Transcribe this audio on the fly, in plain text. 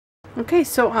Okay,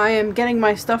 so I am getting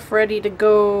my stuff ready to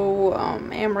go.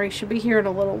 Amory should be here in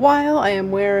a little while. I am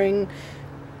wearing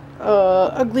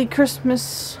ugly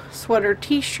Christmas sweater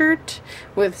t-shirt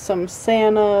with some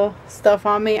Santa stuff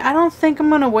on me. I don't think I'm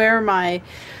gonna wear my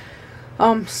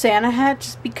Santa hat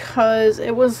just because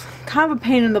it was kind of a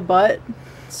pain in the butt.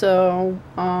 So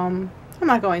I'm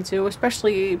not going to,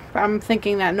 especially I'm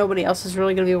thinking that nobody else is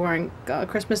really going to be wearing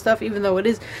Christmas stuff, even though it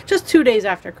is just 2 days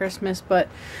after Christmas, but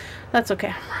that's okay.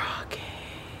 I'm rocking.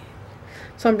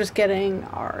 So I'm just getting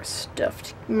our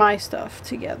stuff, my stuff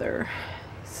together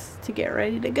to get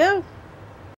ready to go.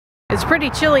 It's pretty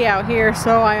chilly out here,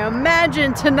 so I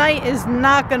imagine tonight is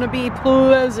not going to be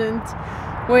pleasant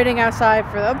waiting outside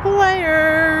for the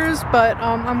players, but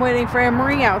I'm waiting for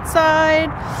Anne-Marie outside.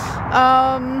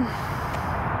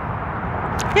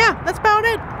 Yeah, that's about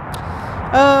it.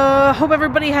 Hope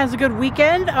everybody has a good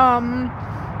weekend.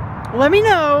 Let me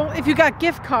know if you got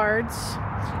gift cards,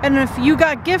 and if you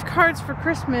got gift cards for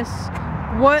Christmas,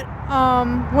 what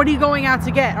are you going out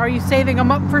to get? Are you saving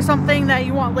them up for something that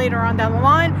you want later on down the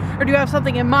line, or do you have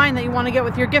something in mind that you want to get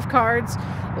with your gift cards?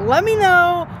 Let me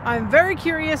know. I'm very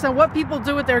curious on what people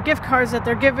do with their gift cards that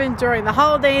they're given during the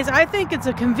holidays. I think it's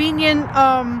a convenient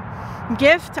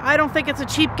gift. I don't think it's a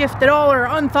cheap gift at all, or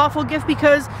an unthoughtful gift,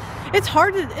 because it's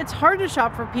hard to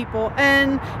shop for people,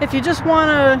 and if you just want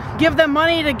to give them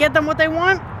money to get them what they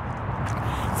want,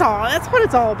 that's what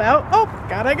it's all about. Oh,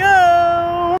 gotta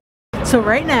go. So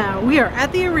right now we are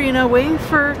at the arena waiting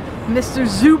for Mr.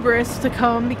 Zubris to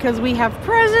come because we have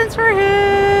presents for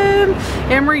him.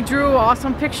 Amory drew an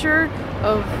awesome picture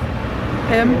of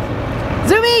him.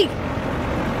 Zoomy!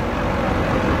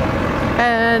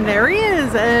 And there he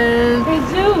is, and hey,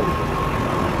 Zoo!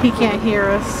 He can't hear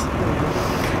us.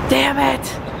 Damn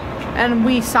it! And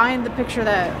we signed the picture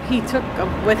that he took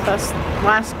with us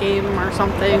last game or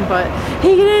something, but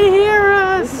he didn't hear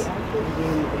us!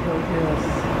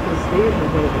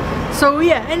 So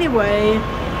yeah, anyway,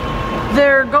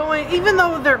 they're going, even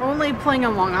though they're only playing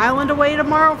on Long Island away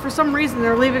tomorrow, for some reason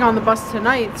they're leaving on the bus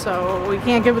tonight, so we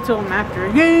can't give it to them after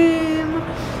a game.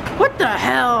 What the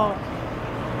hell?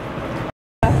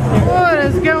 What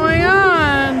is going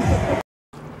on?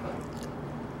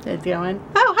 It's going.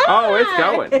 Oh, hi! Oh, it's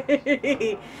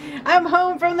going. I'm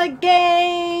home from the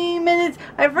game, and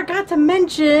I forgot to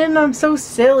mention, I'm so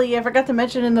silly, I forgot to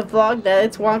mention in the vlog that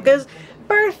it's Wonka's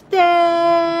birthday!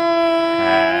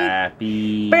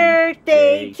 Happy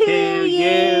birthday to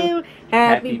you!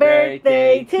 Happy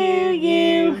birthday to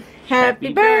you!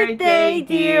 Happy birthday,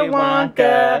 dear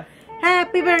Wonka!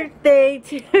 Happy birthday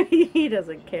to you! He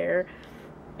doesn't care.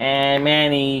 And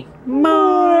many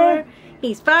more!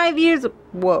 He's 5 years.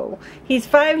 Whoa! He's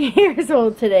 5 years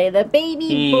old today. The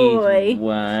baby boy.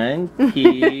 1,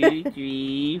 2,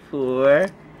 3, 4,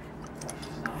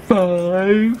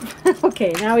 5.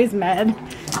 Okay, now he's mad.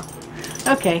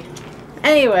 Okay.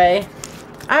 Anyway,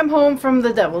 I'm home from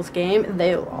the Devils game.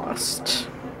 They lost.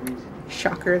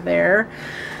 Shocker there.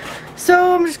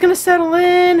 So I'm just gonna settle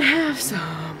in, have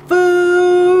some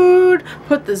food,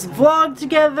 put this vlog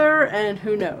together, and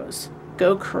who knows,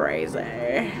 go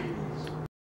crazy.